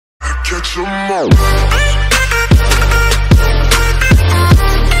А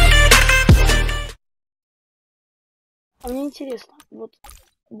мне интересно, вот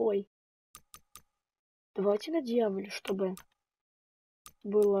бой. Давайте на дьяволе, чтобы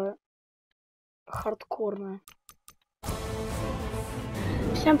было хардкорно.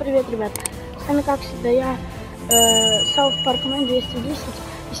 Всем привет, ребят. С вами, как всегда, я, southpark 210.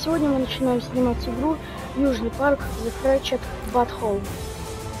 И сегодня мы начинаем снимать игру Южный парк The Fractured Butthole.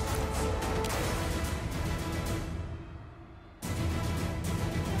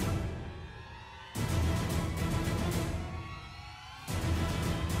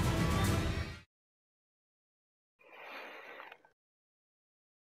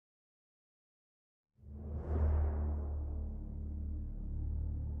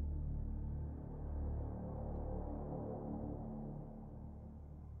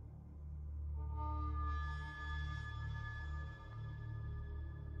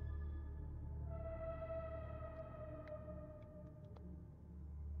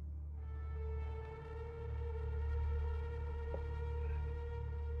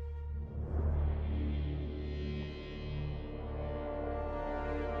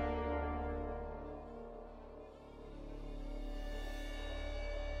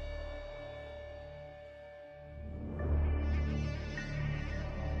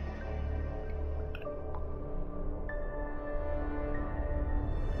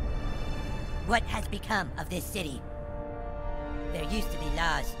 What has become of this city? There used to be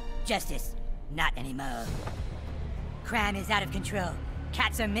laws, justice, not anymore. Crime is out of control,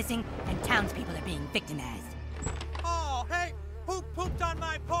 cats are missing, and townspeople are being victimized. Oh, hey! Who pooped on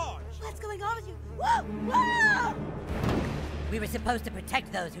my porch? What's going on with you? Whoa! Whoa! We were supposed to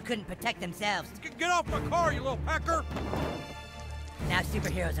protect those who couldn't protect themselves. Get off my car, you little pecker! Now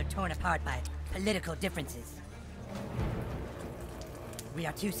superheroes are torn apart by political differences. We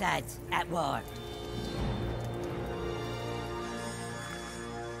are two sides at war.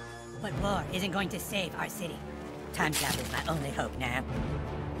 But war isn't going to save our city. Time travel is my only hope now.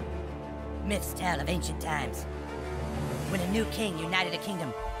 Myths tell of ancient times, when a new king united a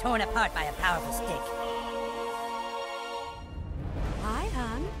kingdom torn apart by a powerful stick. Hi,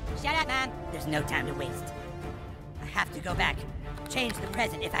 hon. Shut up, man! There's no time to waste. I have to go back, change the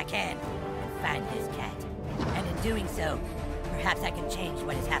present if I can, and find this cat. And in doing so, perhaps I can change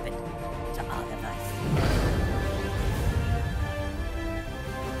what has happened to all of us.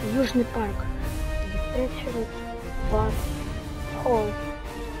 Южный парк. The Fractured Butthole.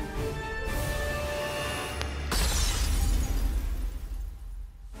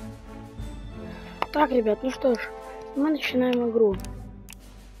 Так, ребят, ну что ж, мы начинаем игру.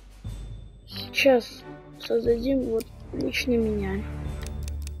 Сейчас создадим вот лично меня.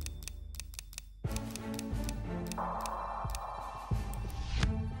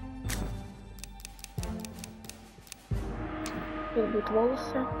 Теперь будут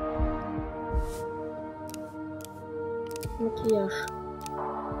волосы. Макияж.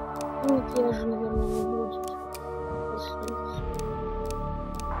 И макияжа, наверное, не будет.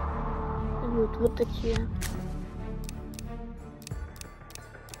 И будут вот такие.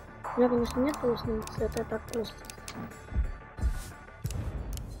 У меня, конечно, нет волосного цвета, а так просто.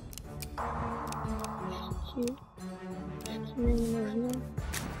 Щеки. Щеки мне не нужны.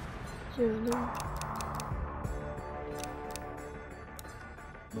 Одежда.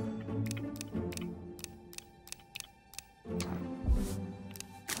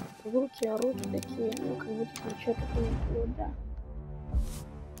 Руки, а руки такие, ну как будто что-то такое, да.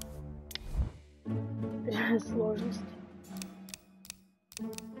 Сложность.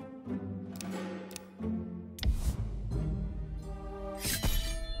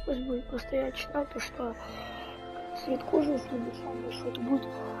 Пусть будет, просто я читал то, что цвет кожи, если будет самый большой, то будет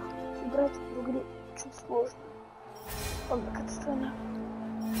играть в игре чуть сложно. Он какая-то странная.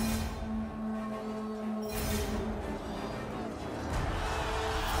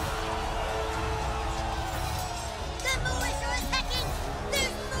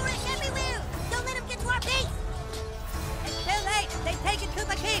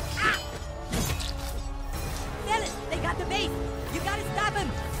 They got the base! You gotta stop him!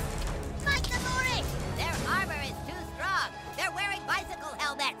 Fight the Moorish! Their armor is too strong. They're wearing bicycle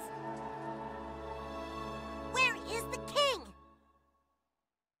helmets. Where is the king?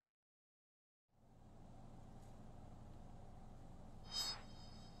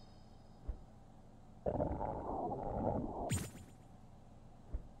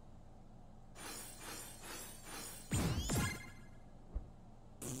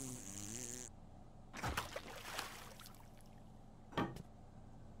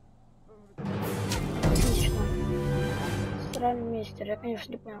 правильном месте. Я,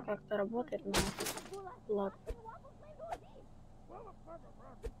 конечно, не понял, как это работает, но ладно.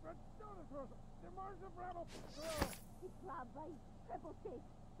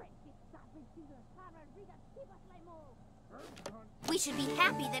 We should be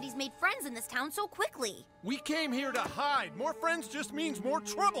happy that he's made friends in this town so quickly. We came here to hide. More friends just means more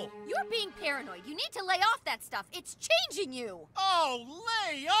trouble. You're being paranoid. You need to lay off that stuff. It's changing you. Oh,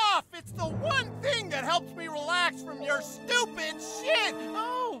 lay off! It's the one thing that helps me relax from your stupid shit!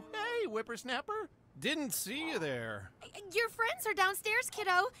 Oh, hey, whippersnapper. Didn't see you there. Your friends are downstairs,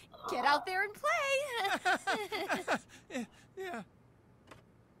 kiddo. Get out there and play. Yeah.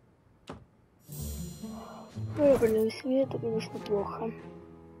 Выбрали себе, это, конечно, плохо.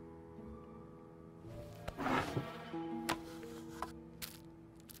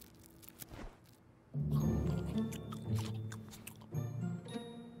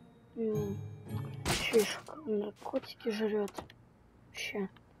 Шишка, наркотики жрет. Вообще.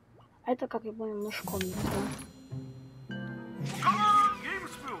 А это, как я понял, наш комнат, да?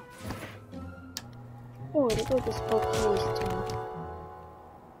 Ой, ребята, спокойствие.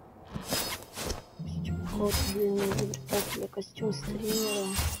 Вот длинный изобретателя, костюм стримера,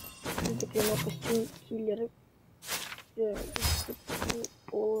 костюм киллера,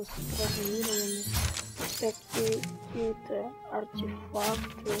 полос травмированный, какие-то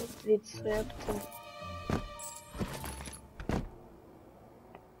артефакты, рецепты,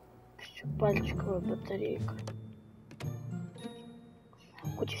 пальчиковая батарейка.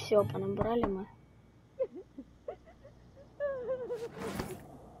 Кучу всего понабрали мы.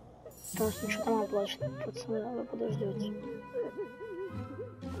 Потому что ничего там оплачено, пацаны, надо подождете.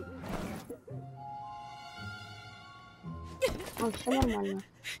 Все нормально.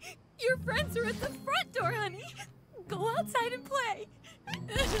 Your friends are at the front door, honey. Go outside and play.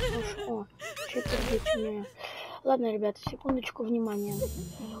 Ну что, что-то. Ладно, ребята, секундочку внимания.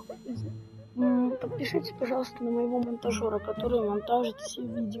 Подпишитесь, пожалуйста, на моего монтажера, который монтажит все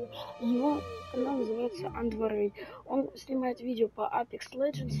видео. Его канал называется Android. Он снимает видео по Apex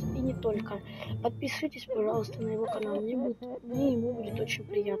Legends и не только. Подпишитесь, пожалуйста, на его канал. Мне ему будет очень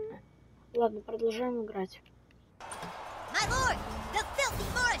приятно. Ладно, продолжаем играть. My lord, the filthy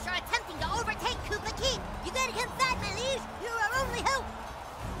Moorish are attempting to overtake Kublai King. You better get inside, my liege. You're our only hope.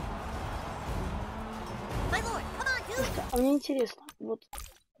 My lord, come on, dude. Слушайте, а мне интересно, вот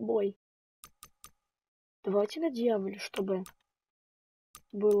бой. Давайте на дьяволе, чтобы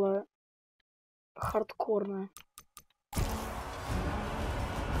было хардкорно.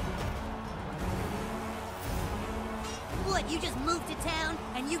 What, you just moved to town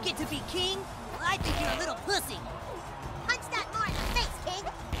and you get to be king? I think you're a little pussy. Punch that Moor in the face, King.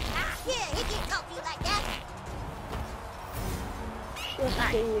 Ah, yeah, he can't talk to you like that.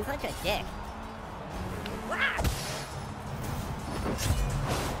 Сейчас Such a dick.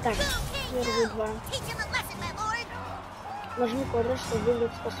 Так, первые два. Teach him a lesson, my lord. Нажми квадрат, чтобы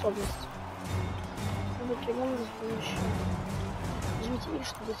выбрать способность. Выкидываем с помощью. Нажмите X,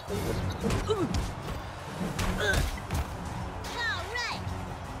 чтобы использовать способность.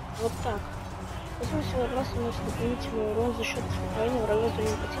 Вот так. Возьмем всего раз наносит дополнительный урон за счет успокоения врага с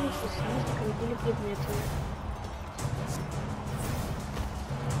другим противником, союзниками или предметами.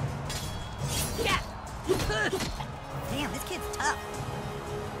 Damn, this kid's tough.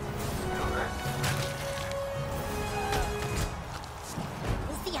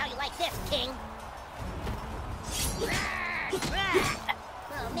 We'll see how you like this, King.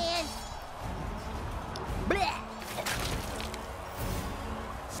 Oh, man.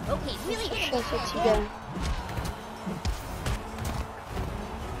 Okay, really hit him. Сейчас от тебя.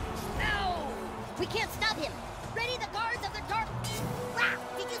 No! We can't stop him. Ready the guards of the dark. Wow,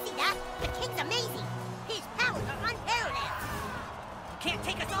 did you see that? The King's amazing. His powers are unparalleled. Can't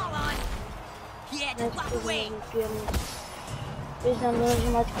take us all on. Yeah, just walk away. Здесь надо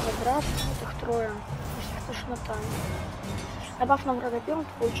нажимать квадрат, вот их трое. Если тошнота. Добавь на врага первым,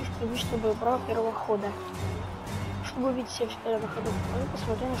 ты получишь преимущество права первого хода. Чтобы увидеть все на ходу,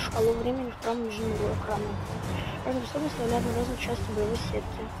 посмотри на шкалу времени в правом нижнем углу экрана. Каждая способность вставляет на разные части боевой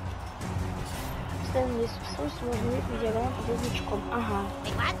сетки. Ставим здесь способность, можно увидеть диаграмму под значком. Ага.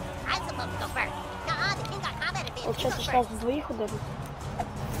 Получается, сразу двоих ударить.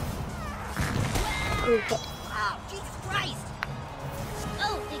 Круто.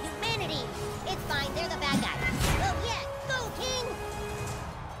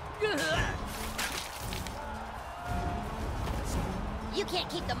 You can't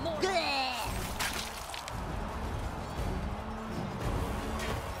keep the more.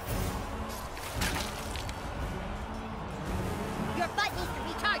 Your butt needs to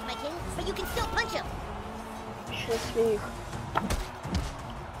recharge, my king, but you can still punch him. Сейчас я их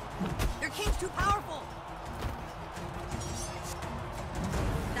Their king's too powerful.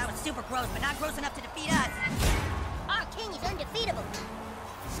 That was super gross, but not gross enough to defeat us. Our king is undefeatable.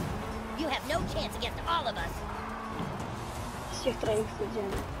 You have no chance against all of us. Всех троих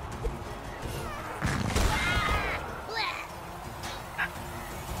задели.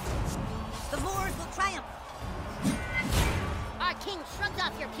 The Moors will triumph. Our king shrugs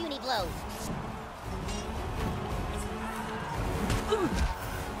off your puny blows.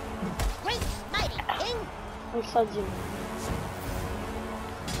 Great, mighty king. +1.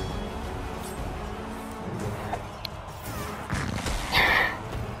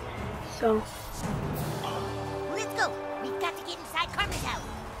 Все. Let's go. We've got to get inside Cartman's house.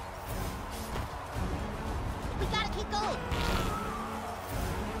 We gotta keep going.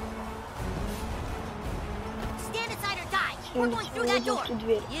 Stand aside or die. We're going through that door.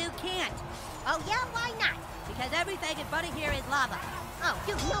 Дверь. You can't, Oh yeah, why not? because everything in front of here is lava. Oh,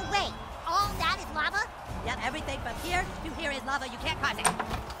 dude, no way. All that is lava? Yep, everything from here to here is lava. You can't cross it.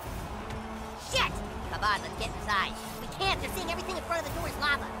 Shit! Come on, let's get inside. We can't. They're saying everything in front of the door is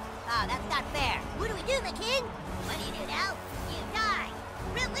lava. Oh, that's not fair. What do we do, the king? What do you do now? You die.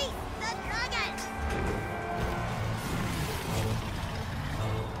 Release the dragon.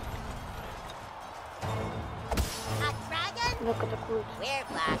 A dragon? Как атакуют? We're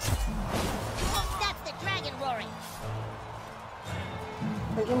black. That's the dragon roaring.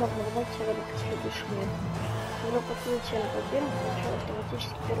 Где можно выбрать северный следующий мир. Когда подключите на победу, получаю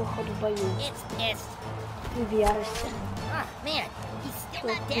автоматически первый ход в бою. It's pissed. И в ярости. Oh, man. He's still Что,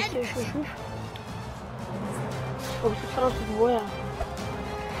 not ты dead? еще жив? О, тут сразу двое.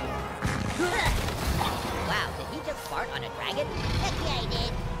 Wow, did he just fart on a dragon? Heck yeah, he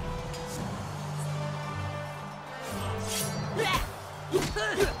did.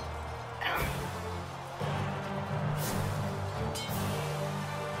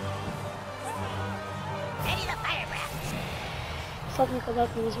 Ready the fire breath. Сад никогда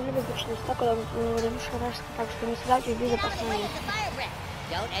не изменили обычно так, когда мы время шарашки, так что не сразу без Get out of the way опасения. of the fire breath.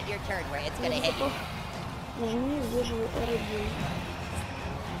 Don't end your turn where it's gonna hit you. Нажми и удерживай R1.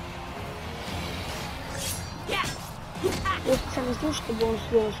 Я специально сделал, чтобы он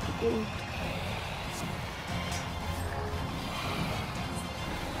сделал ступень.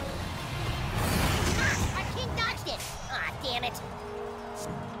 Our king dodged it. Aw, damn it.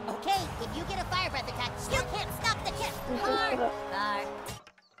 Okay, if you get a fire breath attack, you can't stop the kick. Hard.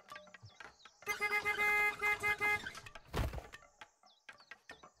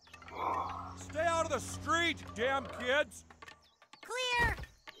 Stay out of the street, damn kids! Clear.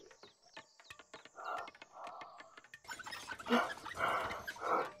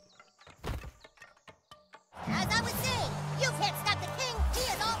 As I was saying, you can't stop the king. He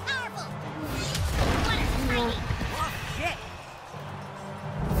is all powerful. What a tiny Oh, shit!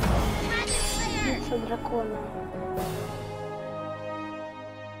 dragon slayer. Лицо дракона.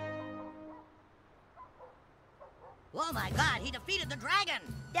 Oh my god, he defeated the dragon!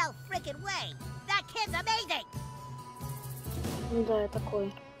 No freaking way. That kid's amazing. Ну да, я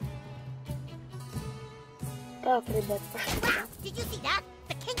такой. Так, ребят, пошли. Wow, did you see that?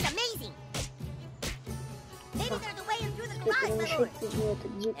 The king's amazing. Maybe there's a way in through the garage, my lord. Перемещать предметы.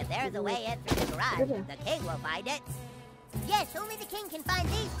 Где If there's a way in through the garage, the king will find it. Yes, only the king can find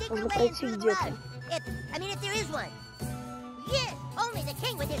the secret way in through the garage. If there is one. Yes, only the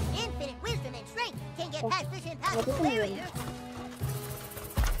king with his infinite wisdom and strength can get past this impassable barrier.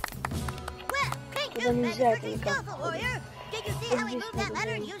 Well, thank you, Master Skillful Warrior. Did you see how he moved that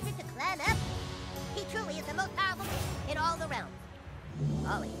ladder and used it to climb up? He truly is the most powerful in all the realms.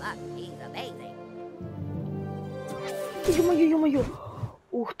 Holy fuck, he's amazing. Ё-моё, ё-моё.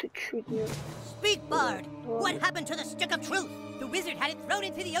 Ух ты, чуть не. Speak, Bard! What happened to the stick of truth? The wizard had it thrown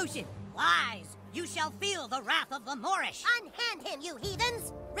into the ocean. Lies! You shall feel the wrath of the Moorish. Unhand him, you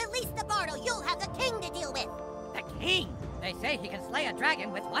heathens! Release the Bardo, you'll have the king to deal with! The king? They say he can slay a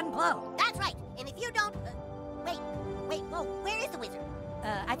dragon with one blow. That's right, and if you don't... Wait, whoa, where is the wizard?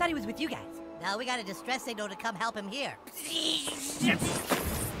 I thought he was with you guys. Now we got a distress signal to come help him here.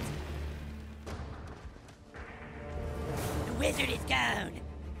 The wizard is gone.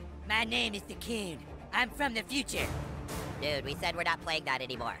 My name is the Coon. I'm from the future. Dude, we said we're not playing that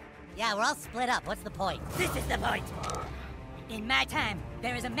anymore. Yeah, we're all split up. What's the point? This is the point. In my time,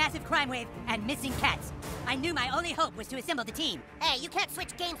 there is a massive crime wave and missing cats. I knew my only hope was to assemble the team. Hey, you can't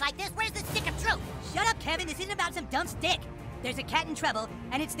switch games like this. Where's the stick of truth? Shut up, Kevin. This isn't about some dumb stick. There's a cat in trouble,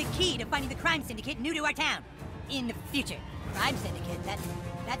 and it's the key to finding the crime syndicate new to our town. In Future. Crime syndicate.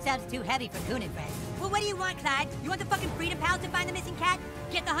 That sounds too heavy for Coon and friends. Well, what do you want, Clyde? You want the fucking Freedom Pals to find the missing cat?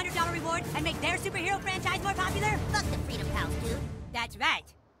 Get the $100 reward and make their superhero franchise more popular? Fuck the Freedom Pals, dude. That's right.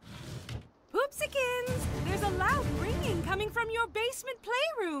 Poopsikins! There's a loud ringing coming from your basement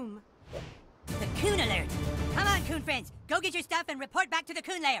playroom. The Coon alert. Come on, Coon friends. Go get your stuff and report back to the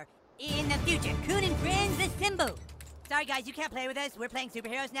Coon lair. In the future, Coon and friends assemble. Sorry, guys, you can't play with us. We're playing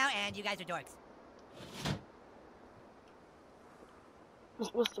superheroes now, and you guys are dorks.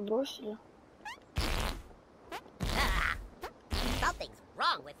 Просто бросили. Something's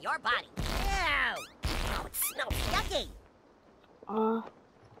wrong with your body. Ew! Oh, it smells yucky. А,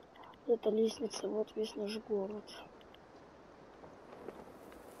 это лестница, вот весь наш город.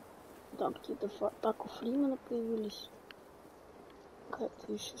 Да, какие-то так у Фримена появились.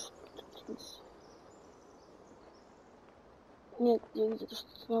 Какая-то еще что-то. Нет, где-то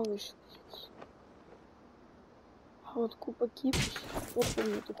что-то новое еще. А вот купа кипус. Вот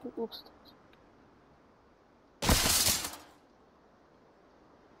помню эту куклу, кстати.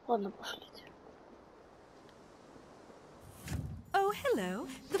 Ладно, пошлите. Oh, hello.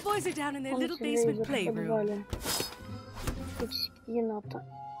 The boys are down in their little basement playroom. Енота.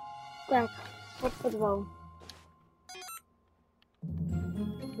 Так, вот подвал.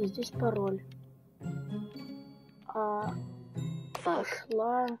 И здесь пароль.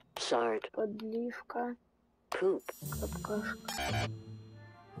 Пошла подливка. Какашка.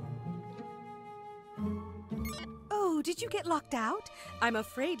 Oh, did you get locked out? I'm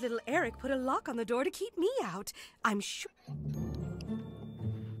afraid little Eric put a lock on the door to keep me out. I'm sure...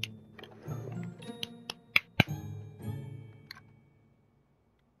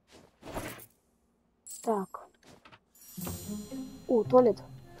 Так. О, туалет.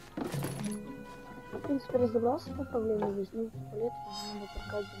 В принципе, разобрался по проблеме здесь. Ну, туалет надо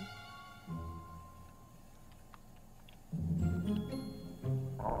только один.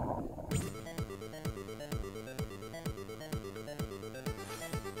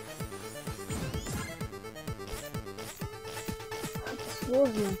 Это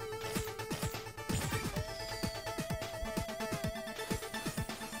сложно.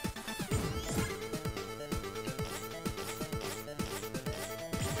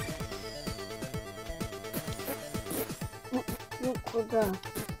 Ну, куда?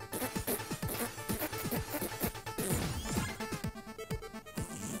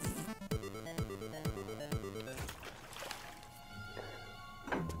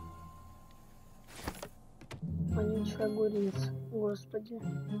 Вонючая огурец. Господи.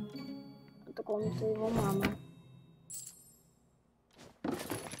 Это комната его мамы.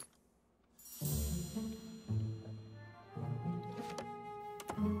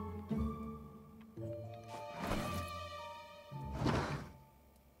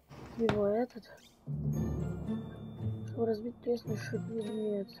 Его этот, чтобы разбить пресный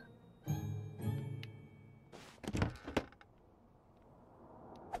предмет.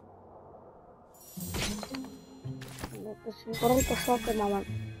 Пароль пошла к мама.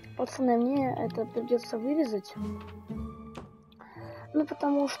 Пацаны, мне это придется вырезать. Ну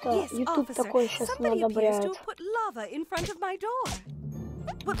потому что YouTube такой сейчас не одобряет.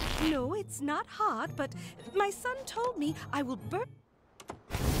 Well, no, it's not hot, but my son told me I will burn.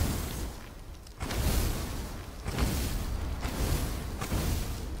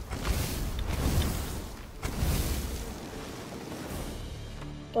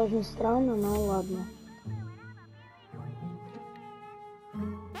 Тоже странно, но ладно.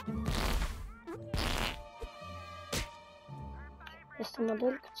 Просто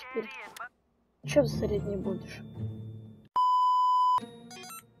моделька теперь. Че посмотреть не будешь?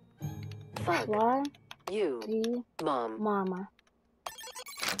 Пошла ты, мама.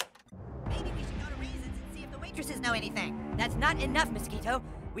 Maybe we should go to Reasons and see if the waitresses know anything. That's not enough, Mosquito.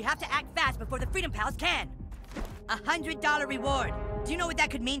 We have to act fast before the Freedom Pals can. $100 reward. Do you know what that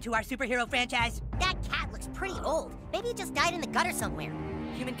could mean to our superhero franchise? That cat looks pretty old. Maybe it just died in the gutter somewhere.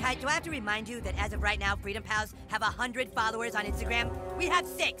 Humankind, do I have to remind you that as of right now, Freedom Pals have 100 followers on Instagram? We have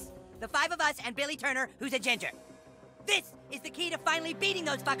 6. The 5 of us and Billy Turner, who's a ginger. This is the key to finally beating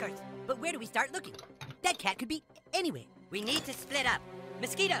those fuckers. But where do we start looking? That cat could be anywhere. We need to split up.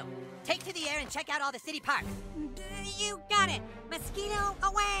 Mosquito, take to the air and check out all the city parks. You got it. Mosquito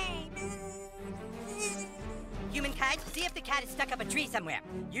away. Humankind, see if the cat is stuck up a tree somewhere.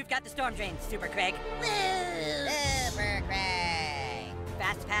 You've got the storm drain, Super Craig. Super Craig.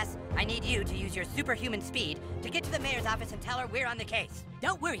 Fast Pass, I need you to use your superhuman speed to get to the mayor's office and tell her we're on the case.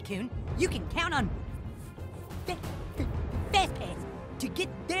 Don't worry, Coon. You can count on Fast Pass to get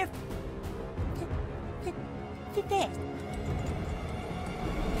there fast.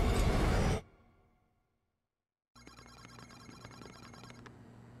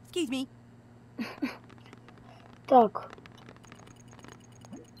 Excuse me. Так.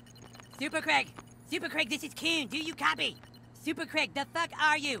 Super Craig, this is Coon. Do you copy? Super Craig, the fuck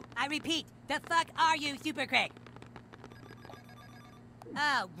are you? I repeat, the fuck are you, Super Craig?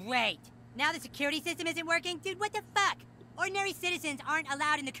 Oh, great. Now the security system isn't working? Dude, what the fuck? Ordinary citizens aren't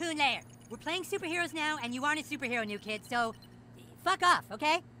allowed in the Coon lair. We're playing superheroes now, and you aren't a superhero, new kid, so fuck off,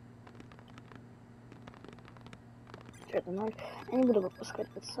 okay?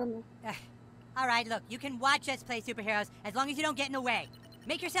 Alright, look, you can watch us play superheroes as long as you don't get in the way.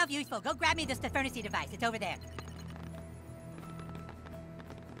 Make yourself useful. Go grab me the furnace device. It's over there.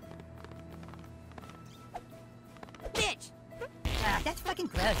 Bitch! That's fucking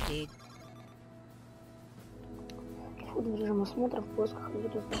gross, dude.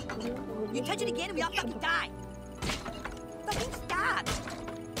 You touch it again and we all fucking die. Fucking stop!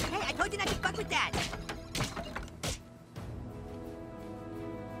 Hey, I told you not to fuck with that.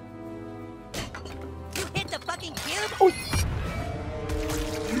 You hit the fucking cube? Oh.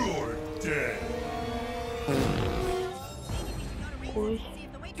 You're dead. See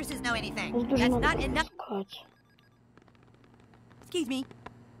if the waitresses know anything. That's not enough. Excuse me.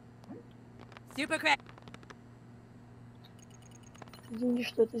 Super Craig. Извини,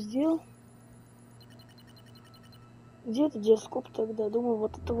 что это сделал? Где это диаскоп тогда? Думаю,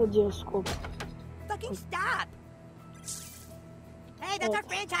 вот это вот диаскоп. Fucking stop! Hey, that's our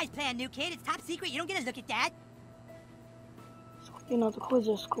franchise plan, new kid. It's top secret. You don't get a look at that. Скупина, такой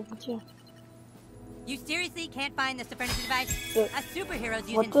диаскоп где? You seriously can't find the furniture device? A superhero's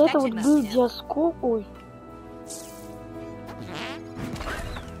use Вот это вот inspection был mode. диаскоп, ой.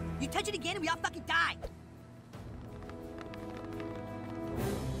 You touch it again and we all fucking die.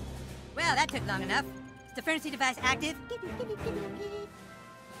 Well, that took long enough. Is the furnace device active?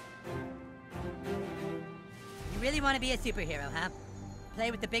 You really want to be a superhero, huh?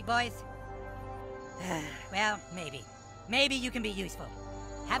 Play with the big boys? Well, maybe. Maybe you can be useful.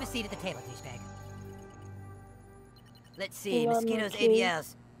 Have a seat at the table, douchebag. Let's see, mosquitoes,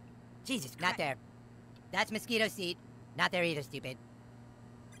 ABLs. Jesus, not there. That's mosquito seat. Not there either, stupid.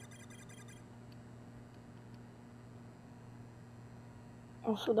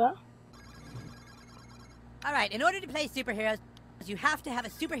 Сюда? Alright, in order to play superheroes, you have to have a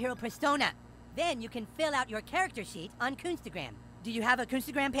superhero persona. Then you can fill out your character sheet on Coonstagram. Do you have a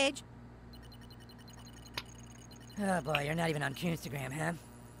Coonstagram page? Oh boy, you're not even on Coonstagram, huh?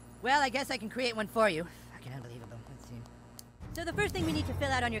 Well, I guess I can create one for you. Fucking unbelievable. Let's see. So the first thing we need to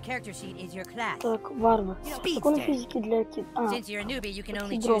fill out on your character sheet is your class. Так, варвар. Закон Speedster. физики для Since you're a newbie, you can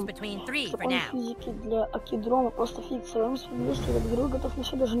only choose between 3 for Закон now. физики для акидрома просто фикция. Он если этот герой готов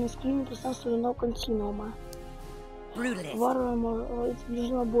ничего даже не скринить пространство иного континуума. Brutalist. Варвар может владеть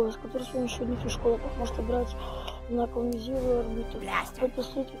ближнего боя, с которым с помощью одних школах может играть на колонизирую орбиту. Хоть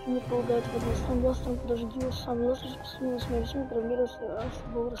посредник не полагает в одном бластером, подожди сам бластер с моими травмируется с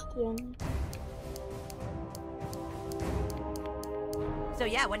любого расстояния. So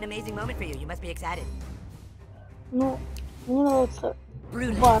yeah, what an amazing moment for you. You must be excited. Ну, мне нравится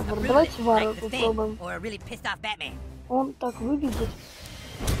варвар. Давайте варвар попробуем. Or a really pissed off Batman. Он так выглядит.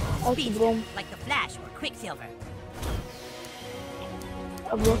 Акидром. Like the Flash or Quicksilver.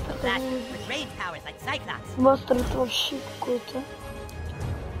 А бластер Flash with range powers like Cyclops. Бластер это вообще какой-то.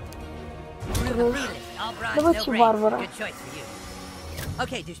 Brutalist. Давайте варвара. Good choice for you.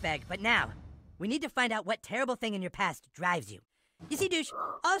 Okay, douchebag, but now we need to find out what terrible thing in your past drives you. You see, douche,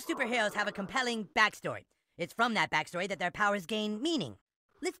 all superheroes have a compelling backstory. It's from that backstory that their powers gain meaning.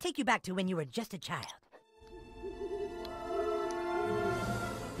 Let's take you back to when you were just a child.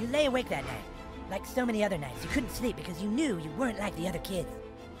 You lay awake that night. Like so many other nights, you couldn't sleep because you knew you weren't like the other kids.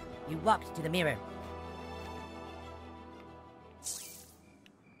 You walked to the mirror.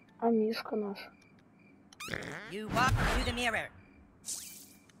 А Мишка наш. You walked to the mirror.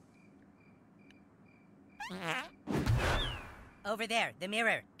 Over there, the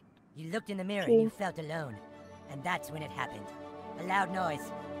mirror. You looked in the mirror and you felt alone. And that's when it happened. A loud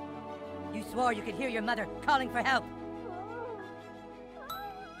noise. You swore you could hear your mother calling for help.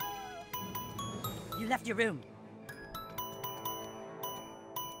 You left your room.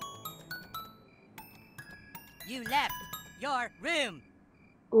 You left your room.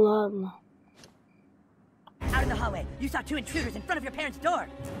 Ладно. Out in the hallway, you saw 2 intruders in front of your parents' door.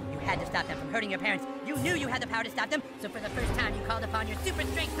 You had to stop them from hurting your parents. You knew you had the power to stop them, so for the first time you called upon your super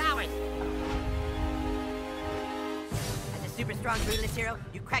strength powers. As a super strong brutalist hero,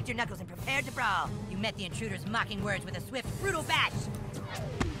 you cracked your knuckles and prepared to brawl. You met the intruders' mocking words with a swift, brutal bash.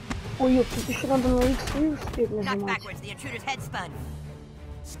 Ой, ёпта, тут еще надо на X успеть Knocked нажимать. backwards, the intruder's head spun.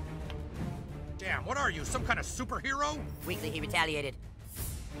 Damn, what are you, some kind of superhero? Weakly, he retaliated.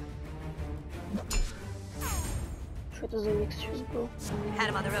 Что это за икс сейчас был? You had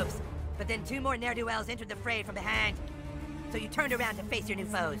him on the ropes, but then two more ne'er-do-wells entered the fray from behind. So you turned around to face your new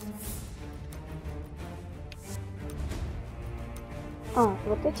foes. А,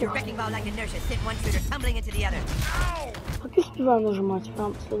 вот эти. Your wrecking ball like inertia sent one shooter tumbling into the other. Как я успеваю нажимать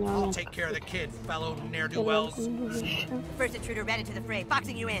прям последний I'll момент? take care of the kid, fellow ne'er-do-wells. First intruder ran into the fray,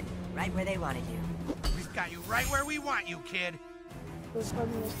 boxing you in, right where they wanted you. We've got you right where we want you, kid.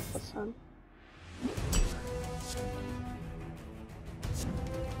 Пацан.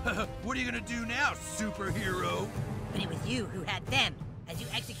 What are you gonna do now, superhero? But it was you who had them, as you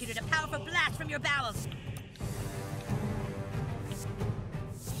executed a powerful blast from your bowels.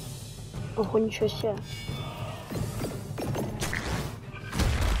 Ого, ничего себе.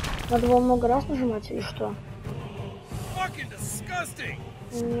 Надо было много раз нажимать или что? Fucking disgusting.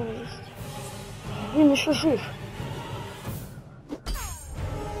 Мерзость. Блин, еще жив.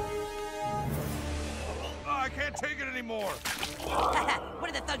 I can't take it anymore. One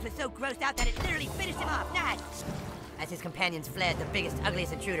of the thugs was so grossed out that it literally finished him off. Nice. As his companions fled, the biggest,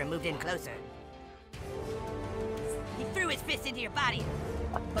 ugliest intruder moved in closer. He threw his fist into your body,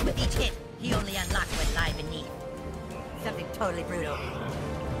 but with each hit, he only unlocked what lied beneath. Something totally brutal.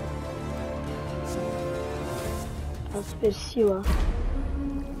 А теперь сила.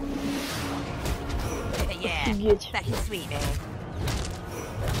 Yeah, Офигеть. fucking sweet, man.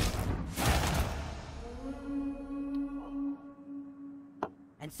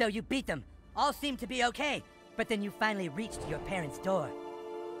 And so you beat them. All seemed to be okay, but then you finally reached your parents' door.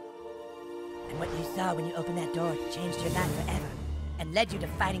 And what you saw when you opened that door changed your life forever and led you to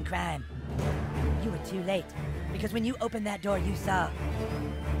fighting crime. You were too late, because when you opened that door, you saw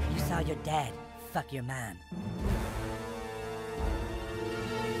your dad fuck your mom.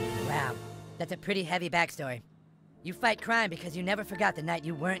 Wow, that's a pretty heavy backstory. You fight crime because you never forgot the night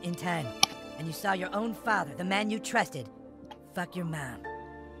you weren't in time, and you saw your own father, the man you trusted, fuck your mom.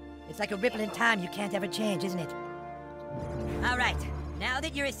 It's like a ripple in time you can't ever change, isn't it? All right, now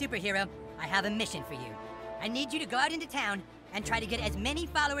that you're a superhero, I have a mission for you. I need you to go out into town and try to get as many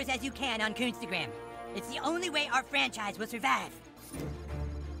followers as you can on Coonstagram. It's the only way our franchise will survive.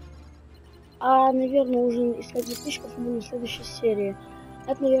 А, наверное, уже искать подписчиков будем в следующей серии.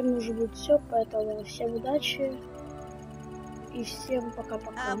 Это, наверное, уже будет все, поэтому всем удачи и всем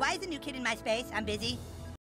пока-пока. Why is the new kid in my space? I'm busy.